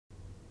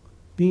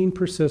being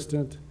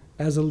persistent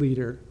as a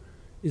leader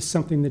is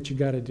something that you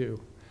got to do.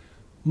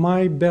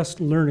 My best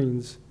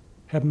learnings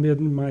have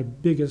been my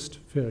biggest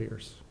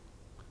failures.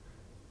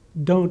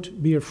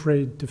 Don't be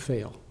afraid to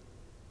fail.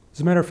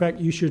 As a matter of fact,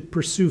 you should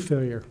pursue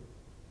failure.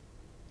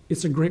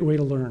 It's a great way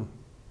to learn.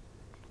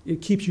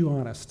 It keeps you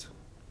honest.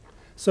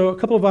 So a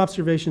couple of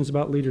observations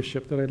about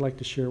leadership that I'd like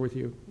to share with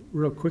you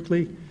real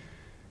quickly,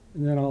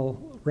 and then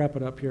I'll wrap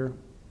it up here.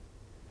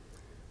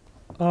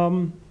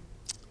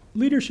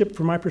 Leadership,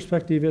 from my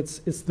perspective, it's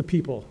the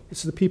people.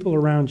 It's the people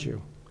around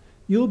you.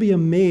 You'll be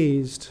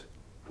amazed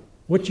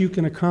what you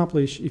can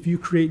accomplish if you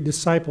create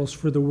disciples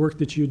for the work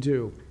that you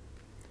do.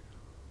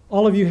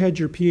 All of you had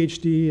your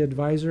PhD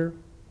advisor,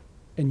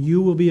 and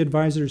you will be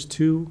advisors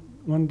too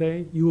one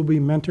day. You will be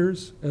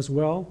mentors as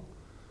well.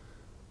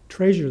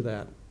 Treasure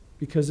that,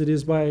 because it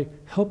is by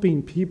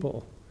helping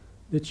people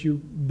that you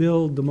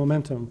build the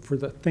momentum for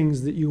the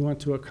things that you want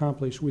to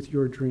accomplish with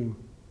your dream.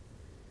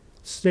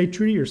 Stay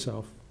true to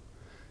yourself.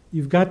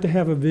 You've got to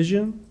have a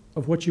vision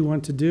of what you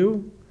want to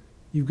do.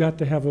 You've got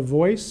to have a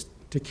voice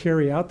to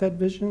carry out that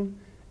vision,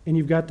 and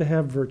you've got to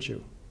have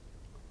virtue.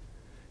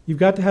 You've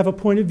got to have a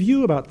point of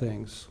view about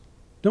things.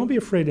 Don't be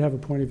afraid to have a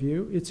point of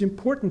view. It's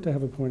important to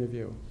have a point of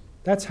view.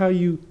 That's how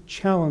you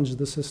challenge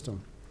the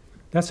system.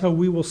 That's how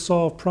we will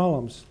solve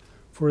problems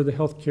for the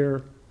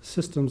healthcare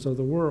systems of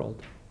the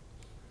world.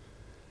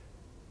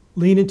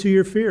 Lean into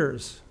your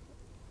fears.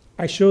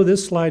 I show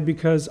this slide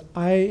because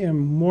I am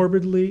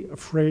morbidly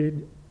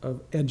afraid of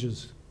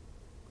edges.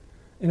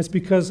 And it's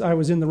because I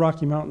was in the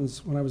Rocky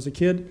Mountains when I was a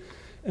kid,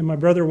 and my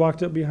brother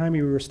walked up behind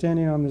me. We were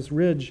standing on this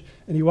ridge,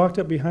 and he walked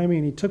up behind me,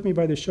 and he took me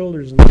by the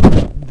shoulders and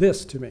did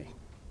this to me.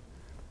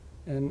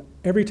 And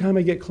every time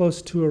I get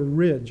close to a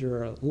ridge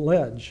or a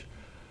ledge,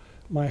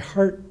 my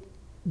heart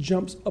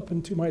jumps up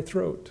into my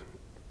throat.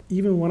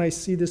 Even when I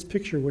see this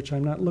picture, which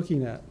I'm not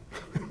looking at,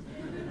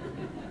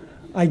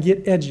 I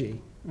get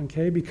edgy,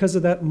 okay, because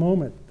of that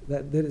moment,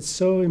 that it's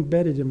so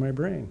embedded in my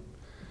brain.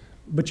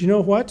 But you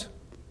know what?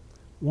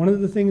 One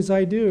of the things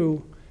I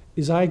do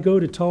is I go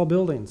to tall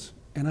buildings,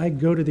 and I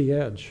go to the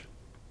edge.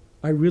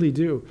 I really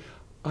do.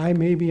 I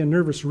may be a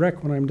nervous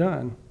wreck when I'm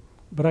done,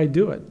 but I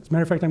do it. As a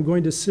matter of fact, I'm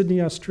going to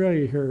Sydney,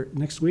 Australia here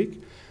next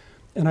week,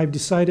 and I've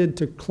decided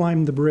to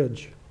climb the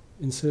bridge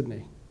in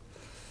Sydney.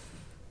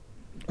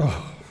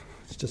 Oh,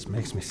 it just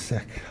makes me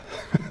sick.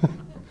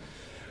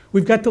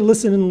 We've got to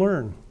listen and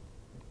learn.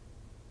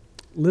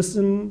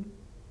 Listen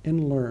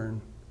and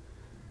learn.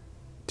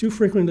 Too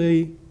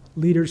frequently,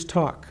 leaders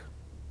talk.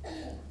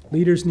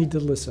 Leaders need to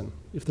listen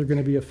if they're going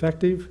to be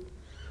effective.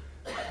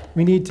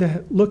 We need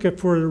to look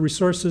for the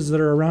resources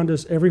that are around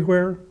us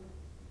everywhere.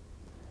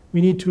 We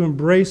need to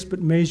embrace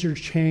but measure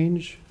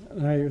change.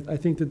 I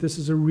think that this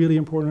is a really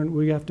important.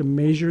 We have to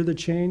measure the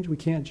change. We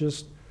can't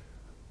just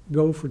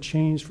go for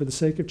change for the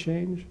sake of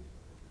change.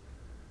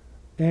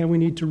 And we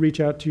need to reach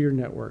out to your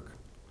network.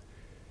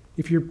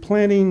 If you're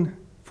planning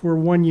for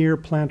 1 year,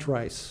 plant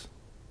rice.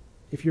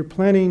 If you're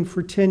planning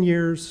for 10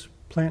 years,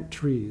 plant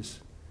trees.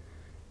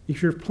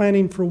 If you're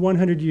planning for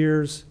 100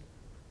 years,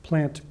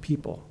 plant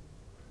people.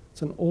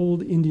 It's an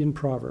old Indian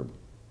proverb.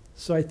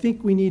 So I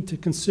think we need to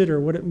consider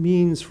what it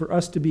means for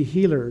us to be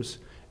healers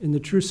in the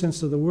true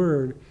sense of the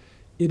word.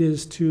 It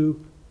is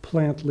to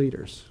plant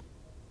leaders.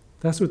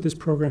 That's what this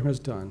program has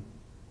done.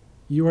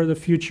 You are the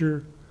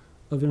future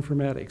of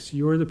informatics.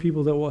 You are the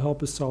people that will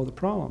help us solve the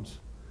problems.